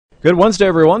Good Wednesday,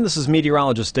 everyone. This is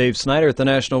meteorologist Dave Snyder at the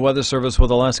National Weather Service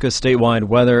with Alaska statewide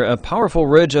weather. A powerful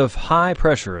ridge of high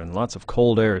pressure and lots of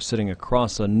cold air sitting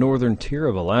across the northern tier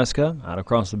of Alaska, out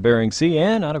across the Bering Sea,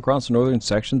 and out across the northern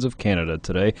sections of Canada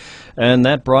today. And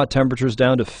that brought temperatures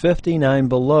down to 59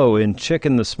 below in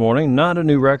Chicken this morning. Not a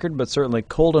new record, but certainly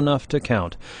cold enough to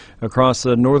count. Across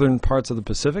the northern parts of the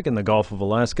Pacific and the Gulf of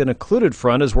Alaska, an occluded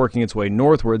front is working its way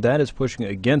northward. That is pushing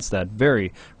against that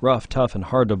very rough, tough, and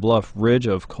hard-to-bluff ridge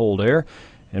of cold air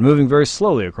and moving very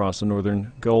slowly across the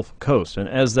northern Gulf Coast. And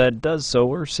as that does so,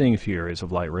 we're seeing a few areas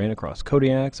of light rain across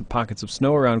Kodiak, some pockets of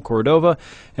snow around Cordova,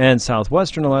 and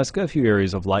southwestern Alaska, a few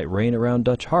areas of light rain around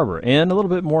Dutch Harbor, and a little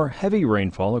bit more heavy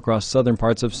rainfall across southern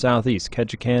parts of southeast,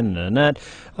 Ketchikan and Nanette,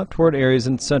 up toward areas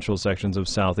in central sections of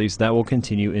southeast. That will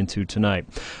continue into tonight.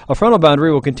 A frontal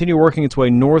boundary will continue working its way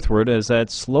northward as that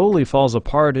slowly falls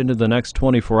apart into the next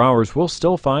 24 hours. We'll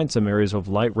still find some areas of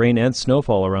light rain and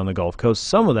snowfall around the Gulf Coast.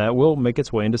 Some of that will make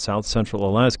its way into south central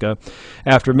Alaska.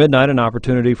 After midnight, an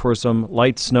opportunity for some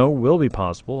light snow will be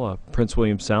possible. Prince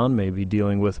William Sound may be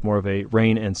dealing with more of a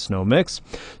rain and snow mix.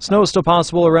 Snow is still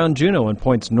possible around Juneau and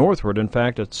points northward. In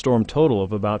fact, a storm total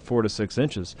of about 4 to 6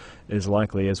 inches is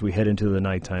likely as we head into the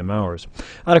nighttime hours.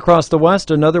 Out across the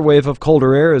west, another wave of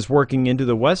colder air is working into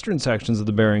the western sections of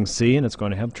the Bering Sea, and it's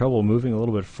going to have trouble moving a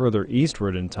little bit further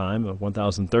eastward in time. A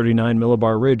 1,039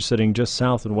 millibar ridge sitting just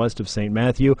south and west of St.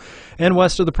 Matthew and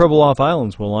west of the Pribilof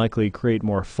Islands will likely create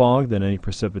more fog than any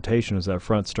precipitation as that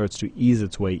front starts to ease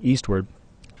its way eastward.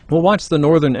 We'll watch the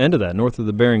northern end of that, north of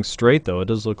the Bering Strait, though. It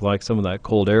does look like some of that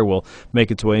cold air will make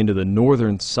its way into the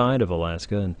northern side of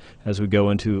Alaska, and as we go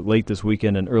into late this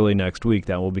weekend and early next week,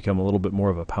 that will become a little bit more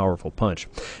of a powerful punch.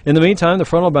 In the meantime, the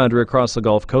frontal boundary across the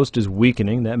Gulf Coast is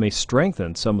weakening. That may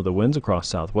strengthen some of the winds across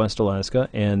southwest Alaska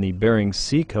and the Bering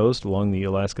Sea coast along the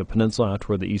Alaska Peninsula out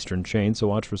toward the eastern chain, so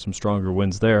watch for some stronger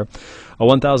winds there. A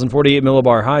 1,048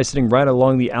 millibar high sitting right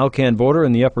along the Alcan border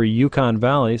in the upper Yukon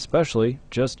Valley, especially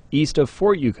just east of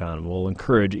Fort Yukon. Will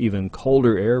encourage even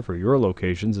colder air for your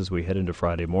locations as we head into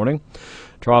Friday morning.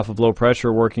 Trough of low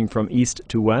pressure working from east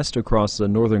to west across the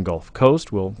northern Gulf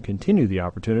Coast will continue the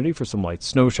opportunity for some light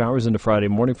snow showers into Friday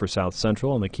morning for south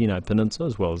central and the Kenai Peninsula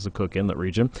as well as the Cook Inlet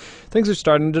region. Things are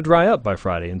starting to dry up by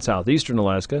Friday in southeastern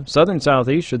Alaska. Southern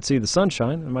southeast should see the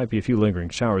sunshine. There might be a few lingering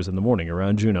showers in the morning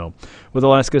around Juneau. With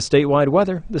Alaska statewide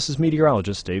weather, this is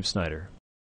meteorologist Dave Snyder.